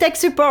little tech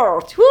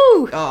support.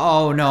 Woo!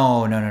 Oh,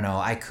 no,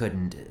 I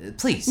couldn't.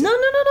 Please. No,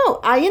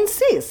 I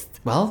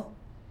insist. Well,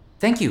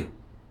 thank you.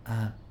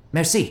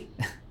 Merci.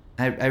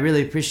 I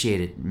really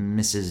appreciate it,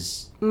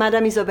 Mrs...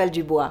 Madame Isabelle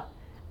Dubois.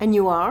 And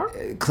you are?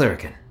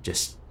 Clerican.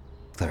 Just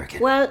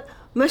Clerican. Well,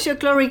 Monsieur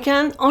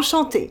Clerican,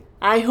 enchanté.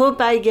 I hope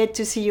I get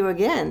to see you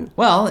again.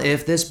 Well,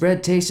 if this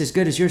bread tastes as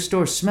good as your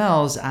store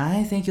smells,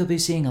 I think you'll be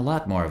seeing a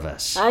lot more of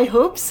us. I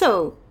hope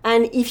so.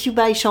 And if you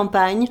buy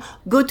champagne,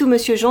 go to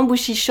Monsieur Jean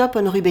Bouchy's shop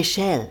on Rue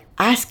Béchel.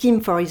 Ask him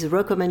for his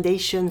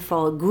recommendation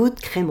for a good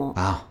crémant.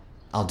 Wow,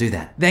 I'll do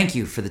that. Thank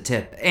you for the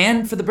tip.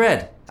 And for the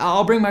bread.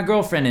 I'll bring my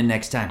girlfriend in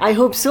next time. I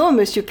hope so,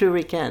 Monsieur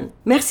Clerican.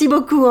 Merci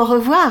beaucoup, au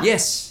revoir.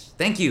 Yes,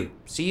 thank you.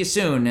 See you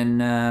soon,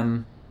 and,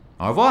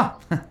 au revoir.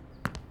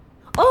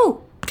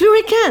 Oh,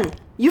 Clerican,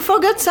 you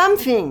forgot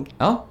something.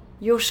 Oh?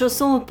 Your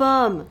chausson aux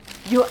pommes.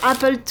 Your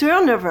apple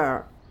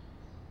turnover.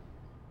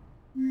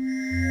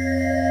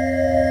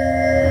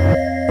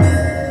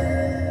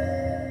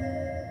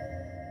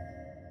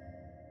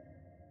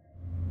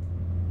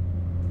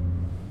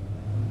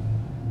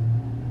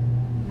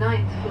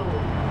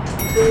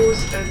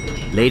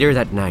 Later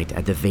that night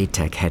at the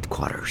VTech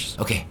headquarters.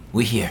 Okay,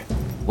 we're here.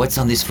 What's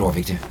on this floor,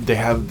 Victor? They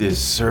have these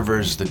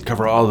servers that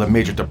cover all the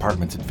major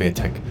departments at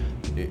VTech,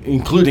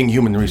 including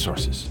human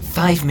resources.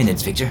 5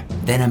 minutes, Victor.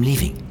 Then I'm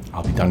leaving.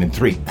 I'll be done in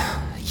 3.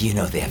 You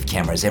know they have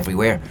cameras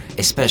everywhere,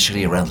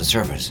 especially around the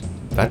servers.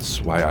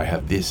 That's why I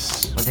have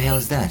this. What the hell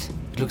is that?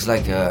 It looks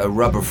like a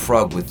rubber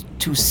frog with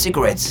 2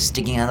 cigarettes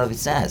sticking out of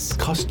its ass.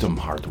 Custom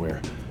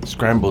hardware.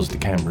 Scrambles the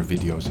camera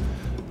videos.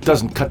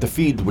 Doesn't cut the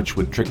feed, which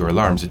would trigger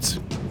alarms. It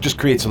just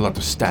creates a lot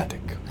of static.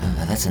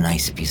 That's a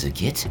nice piece of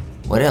kit.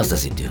 What else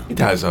does it do? It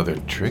has other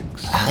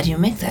tricks. How do you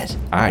make that?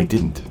 I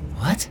didn't.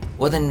 What?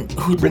 Well then,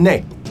 who...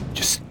 Renee,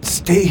 just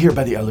stay here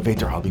by the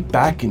elevator. I'll be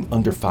back in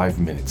under 5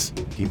 minutes.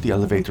 Keep the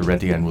elevator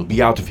ready and we'll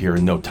be out of here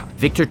in no time.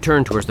 Victor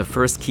turned towards the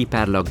first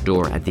keypad locked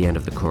door at the end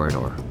of the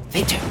corridor.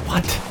 Victor,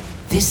 what?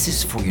 This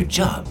is for your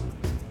job,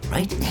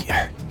 right?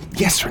 Yeah.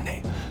 Yes,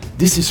 Renee.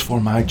 This is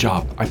for my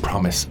job, I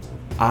promise.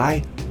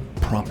 I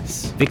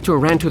promise. Victor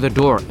ran to the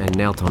door and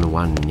knelt on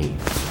one knee.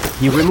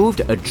 He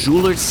removed a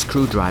jeweler's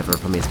screwdriver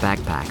from his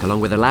backpack,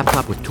 along with a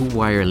laptop with 2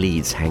 wire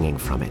leads hanging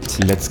from it.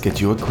 Let's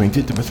get you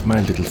acquainted with my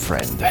little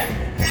friend.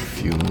 A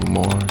few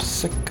more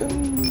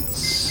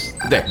seconds.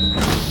 There.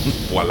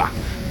 Voila.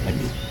 I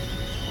mean,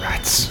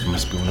 rats. It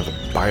must be one of the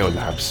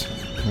biolabs.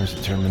 Where's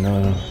the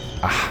terminal?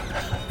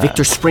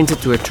 Victor sprinted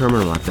to a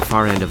terminal at the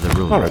far end of the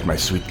room. All right, my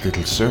sweet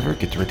little server,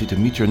 get ready to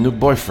meet your new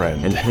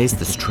boyfriend. And placed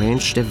the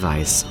strange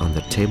device on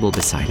the table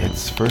beside him.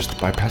 Let's first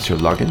bypass your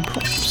login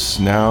prompts.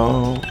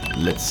 Now,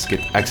 let's get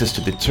access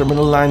to the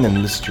terminal line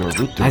and list your root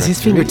directory. As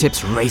his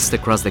fingertips raced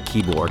across the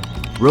keyboard,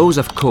 rows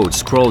of code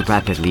scrolled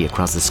rapidly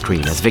across the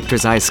screen as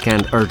Victor's eyes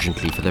scanned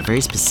urgently for the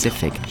very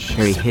specific,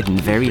 very hidden,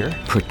 very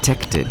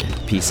protected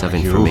piece of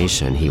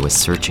information he was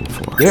searching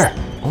for. There!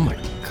 Oh my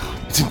god,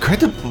 it's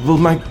incredible,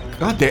 my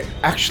god, they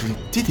actually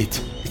did it.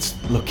 Its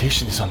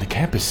location is on the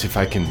campus. If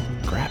I can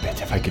grab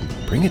it, if I can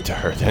bring it to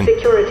her, then...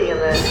 Security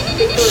alert.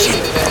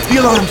 Shit! The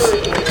alarms!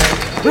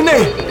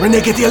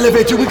 Renee, get the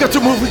elevator. We got to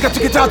move. We got to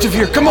get out of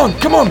here. Come on.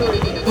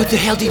 What the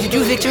hell did you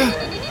do, Victor?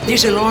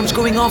 There's alarms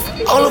going off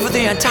all over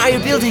the entire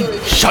building.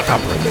 Shut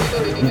up,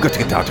 Renee. We've got to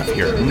get out of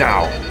here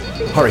now.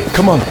 Hurry,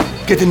 come on.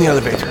 Get in the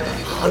elevator.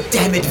 Oh,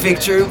 damn it,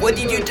 Victor. What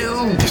did you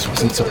do? This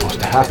wasn't supposed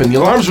to happen. The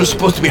alarms were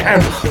supposed to be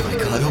handled.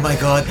 Oh my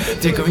god.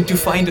 They're going to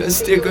find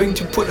us. They're going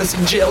to put us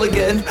in jail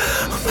again.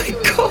 Oh my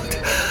god.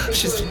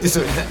 Je suis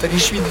désolé, Nathalie. Je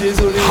suis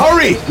désolé.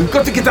 Hurry! We've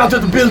got to get out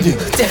of the building.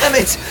 Damn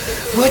it.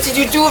 What did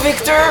you do,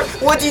 Victor?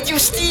 What did you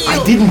steal?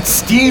 I didn't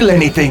steal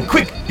anything.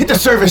 Quick, hit the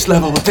service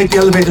level. We'll take the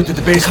elevator to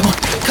the basement.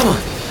 Come on.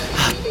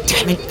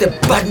 Damn it, the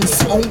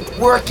buttons won't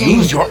working.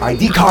 Use your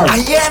ID card. I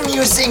am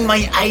using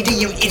my ID,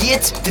 you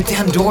idiot. The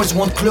damn doors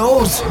won't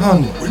close.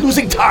 We're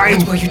losing time.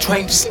 What were you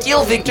trying to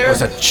steal, Victor? It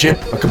was a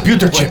chip, a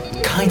computer chip.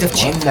 What kind of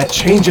chip? One that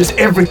changes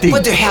everything.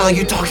 What the hell are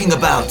you talking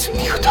about?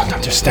 You don't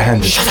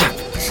understand. Shut up.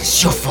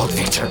 It's your fault,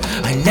 Victor.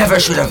 I never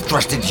should have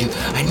trusted you.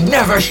 I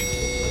never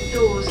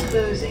Doors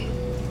closing.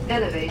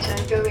 Elevator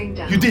going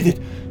down. You did it.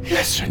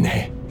 Yes,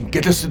 Renee.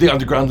 Get us to the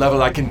underground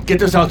level. I can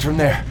get us out from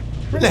there.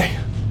 Renee,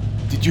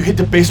 did you hit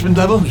the basement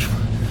level?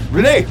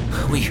 Renee!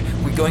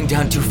 We're going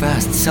down too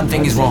fast.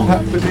 Something is wrong.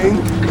 What's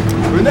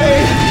happening?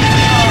 Renee!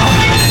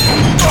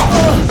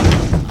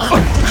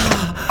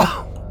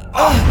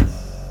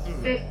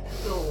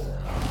 Fifth floor.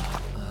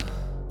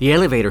 The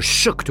elevator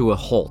shook to a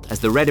halt as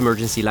the red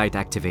emergency light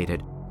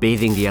activated,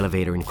 bathing the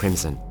elevator in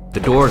crimson. The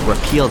doors were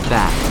peeled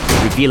back,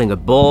 revealing a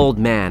bald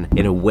man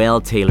in a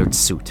well-tailored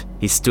suit.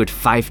 He stood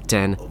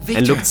 5'10"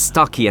 and looked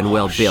stocky and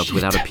well-built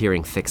without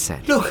appearing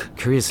thick-set. Look!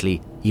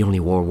 Curiously, he only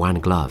wore one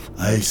glove.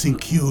 I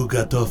think you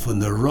got off on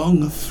the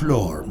wrong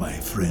floor, my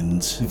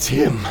friends. It's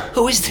him.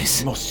 Who is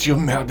this? Monsieur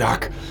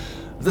Murdoch.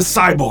 The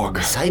cyborg.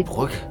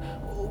 Cyborg?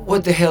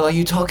 What the hell are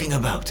you talking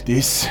about?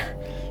 This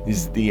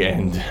is the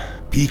end.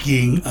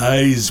 Peeking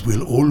eyes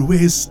will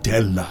always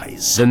tell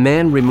lies. The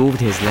man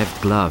removed his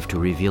left glove to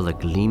reveal a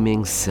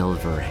gleaming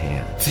silver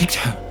hand.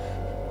 Victor,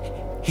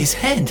 his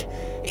hand.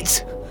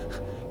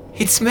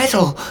 It's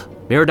metal.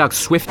 Murdoch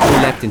swiftly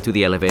leapt into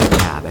the elevator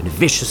cab and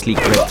viciously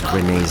gripped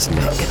Renee's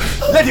neck.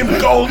 Let him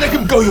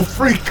go, you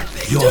freak!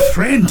 Your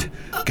friend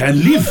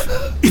can live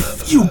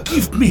if you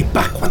give me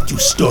back what you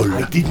stole.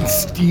 I didn't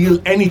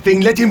steal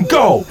anything, let him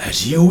go!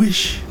 As you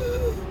wish.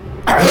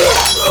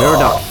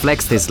 Murdoch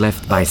flexed his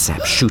left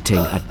bicep, shooting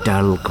a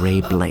dull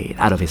gray blade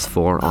out of his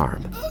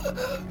forearm.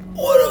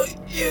 What are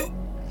you?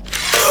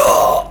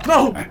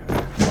 No!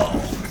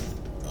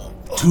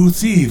 Two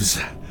thieves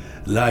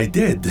lie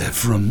dead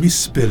from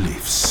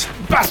misbeliefs.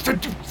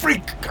 Bastard, you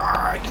freak!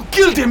 You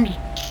killed him!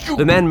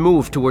 The man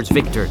moved towards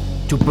Victor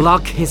to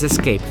block his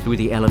escape through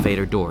the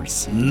elevator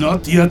doors.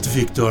 Not yet,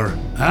 Victor.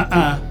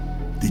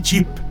 The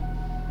chip.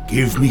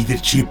 Give me the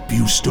chip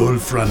you stole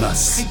from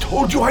us. I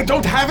told you I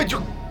don't have it,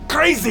 you're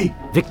crazy!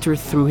 Victor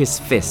threw his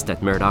fist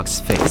at Murdoch's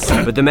face,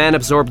 but the man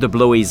absorbed the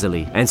blow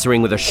easily,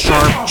 answering with a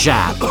sharp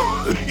jab.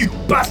 You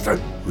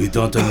bastard! We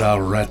don't allow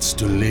rats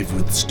to live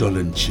with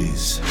stolen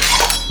cheese.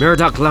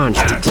 Murdoch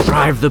lunged to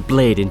drive the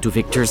blade into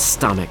Victor's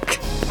stomach,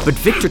 but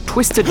Victor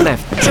twisted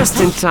left just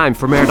in time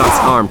for Murdoch's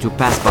arm to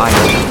pass by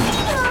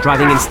him,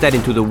 driving instead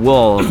into the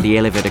wall of the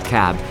elevator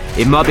cab,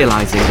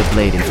 immobilizing the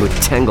blade into a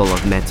tangle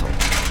of metal.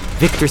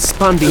 Victor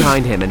spun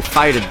behind him and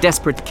fired a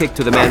desperate kick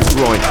to the man's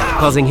groin,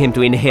 causing him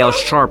to inhale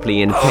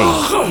sharply in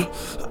pain.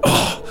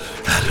 I'll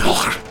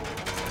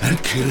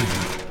kill you,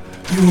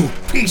 you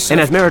piece And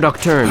of... as Murdoch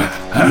turned,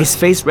 his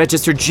face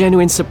registered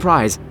genuine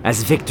surprise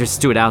as Victor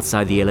stood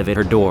outside the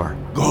elevator door.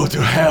 Go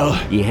to hell,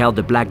 He held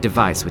the black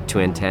device with two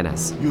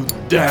antennas. you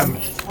damn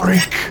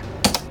freak!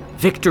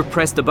 Victor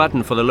pressed the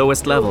button for the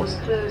lowest level Doors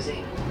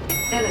closing.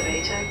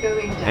 Elevator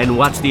going down. and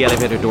watched the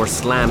elevator door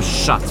slam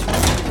shut.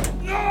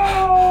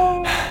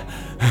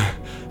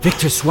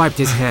 Victor swiped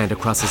his hand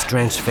across his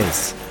drenched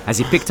face as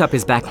he picked up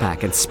his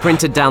backpack and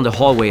sprinted down the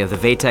hallway of the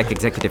VTech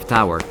Executive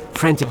Tower,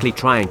 frantically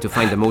trying to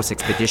find the most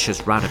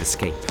expeditious route of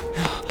escape.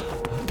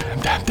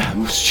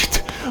 Damn,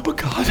 shit! Oh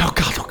god,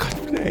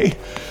 Renee!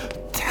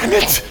 Damn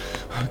it!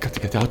 I got to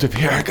get out of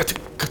here, I got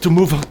to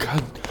move, oh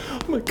god!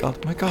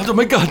 Oh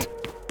my god!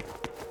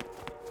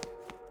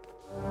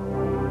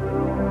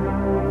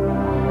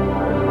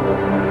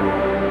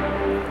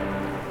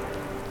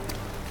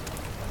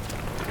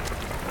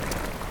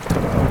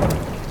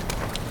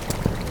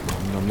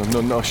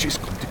 No, she's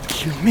going to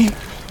kill me.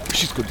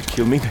 She's going to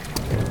kill me.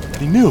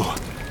 They knew.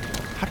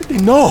 How did they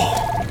know?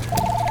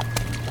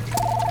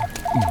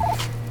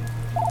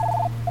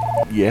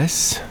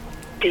 Yes?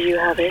 Do you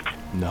have it?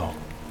 No,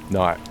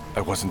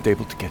 I wasn't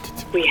able to get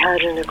it. We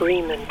had an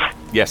agreement.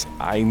 Yes,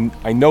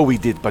 I know we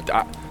did, but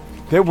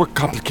there were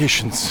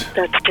complications.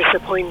 That's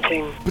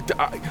disappointing. But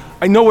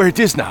I know where it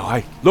is now.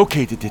 I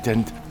located it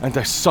and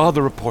I saw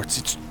the reports.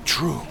 It's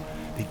true.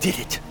 They did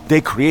it. They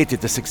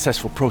created a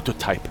successful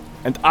prototype,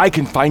 and I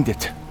can find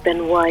it.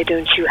 Then why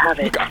don't you have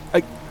it?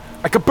 Look,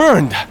 I got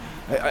burned.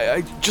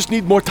 I just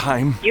need more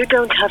time. You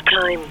don't have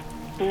time.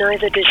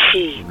 Neither does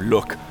she.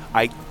 Look,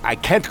 I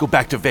can't go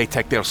back to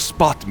Vatek. They'll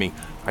spot me.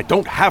 I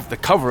don't have the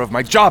cover of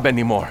my job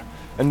anymore.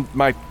 And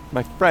my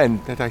friend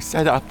that I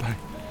set up,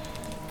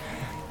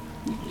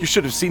 you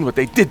should have seen what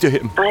they did to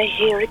him. I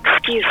hear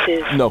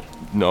excuses.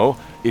 No.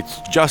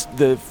 It's just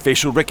the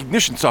facial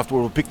recognition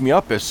software will pick me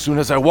up as soon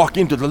as I walk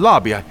into the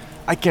lobby.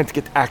 I can't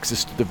get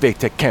access to the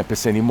Vatek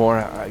campus anymore.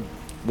 I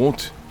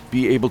won't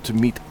be able to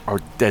meet our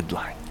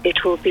deadline.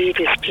 It will be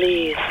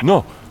displeased.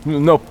 No,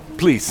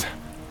 please.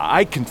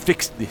 I can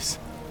fix this.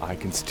 I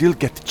can still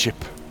get the chip.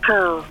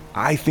 How?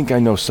 I think I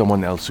know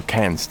someone else who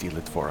can steal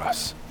it for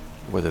us.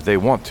 Whether they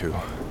want to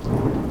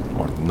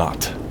or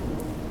not.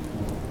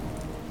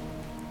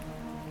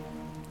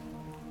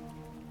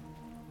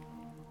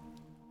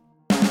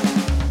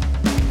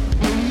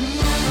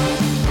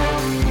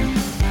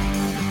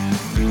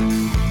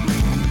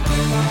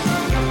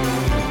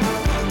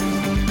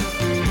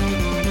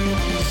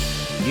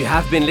 You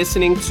have been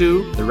listening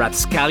to The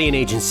Rapscallion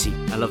Agency,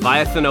 a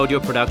Leviathan audio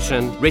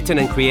production written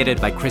and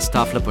created by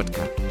Christophe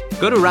Laputka.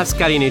 Go to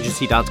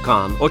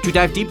rapscallionagency.com, or to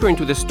dive deeper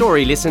into the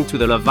story, listen to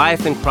the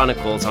Leviathan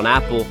Chronicles on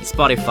Apple,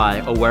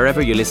 Spotify, or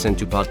wherever you listen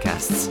to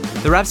podcasts.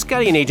 The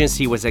Rapscallion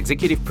Agency was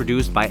executive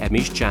produced by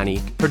Amish Chani,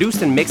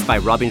 produced and mixed by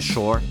Robin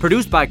Shore,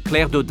 produced by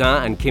Claire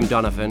Dodin and Kim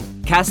Donovan,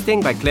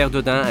 casting by Claire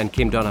Dodin and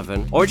Kim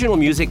Donovan, original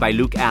music by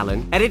Luke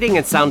Allen, editing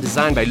and sound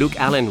design by Luke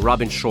Allen and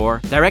Robin Shore,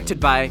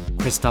 directed by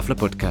Christophe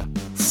Laputka.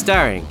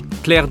 Starring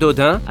Claire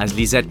Dodin as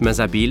Lisette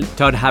Mazabil,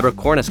 Todd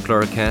Habercorn as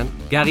Chlorocan,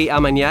 Gary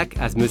Armagnac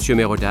as Monsieur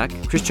Merodac,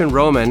 Christian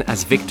Roman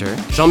as Victor,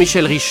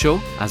 Jean-Michel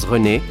Richaud as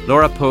René,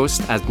 Laura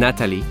Post as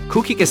Nathalie,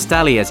 Cookie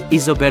Castali as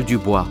Isobel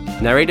Dubois,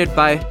 narrated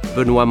by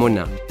Benoît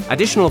Monin.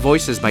 Additional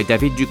voices by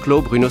David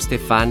Duclos, Bruno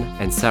Stéphane,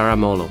 and Sarah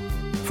Molo.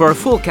 For a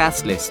full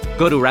cast list,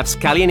 go to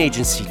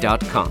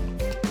rapscallionagency.com.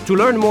 To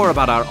learn more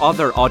about our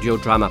other audio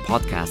drama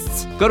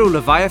podcasts, go to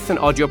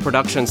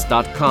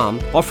leviathanaudioproductions.com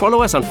or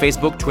follow us on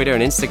Facebook, Twitter,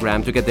 and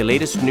Instagram to get the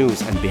latest news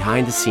and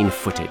behind-the-scene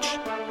footage.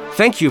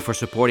 Thank you for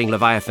supporting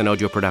Leviathan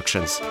Audio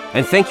Productions,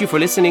 and thank you for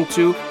listening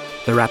to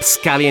The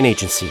Rapscallion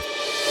Agency.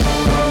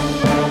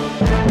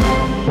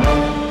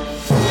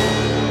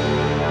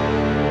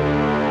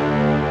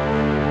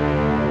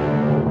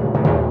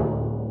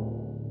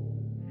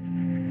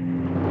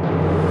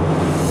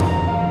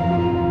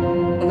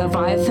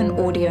 Leviathan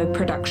Audio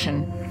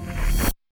Production.